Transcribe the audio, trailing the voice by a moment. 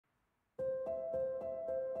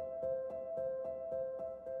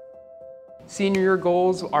Senior year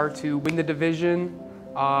goals are to win the division.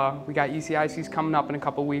 We got ECICs coming up in a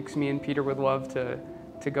couple weeks. Me and Peter would love to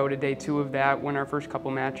go to day 2 of that, win our first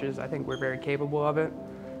couple matches. I think we're very capable of it.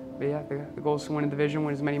 But yeah, the goal is to win a division,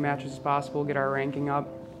 win as many matches as possible, get our ranking up.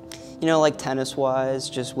 You know, like tennis-wise,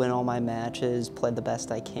 just win all my matches, play the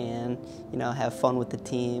best I can, you know, have fun with the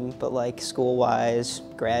team. But like school-wise,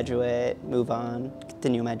 graduate, move on,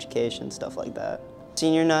 continue my education, stuff like that.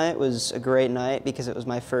 Senior night was a great night because it was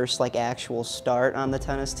my first like actual start on the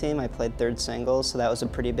tennis team. I played third singles, so that was a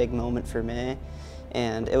pretty big moment for me.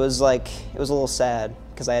 And it was a little sad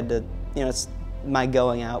because I had to, you know, it's my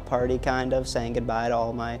going out party kind of, saying goodbye to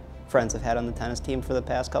all my friends I've had on the tennis team for the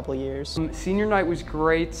past couple of years. Senior night was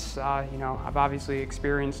great. You know, I've obviously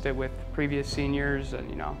experienced it with previous seniors, and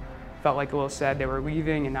you know, felt like a little sad they were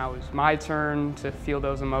leaving, and now it was my turn to feel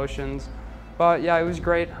those emotions. But yeah, it was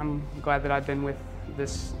great. I'm glad that I've been with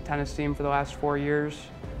this tennis team for the last 4 years.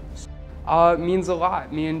 It means a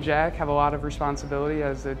lot. Me and Jack have a lot of responsibility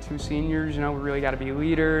as the 2 seniors. You know, we really got to be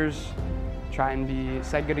leaders, try and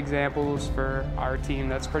set good examples for our team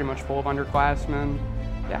that's pretty much full of underclassmen.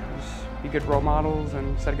 Yeah, just be good role models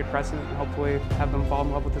and set a good precedent, and hopefully have them fall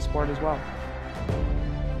in love with the sport as well.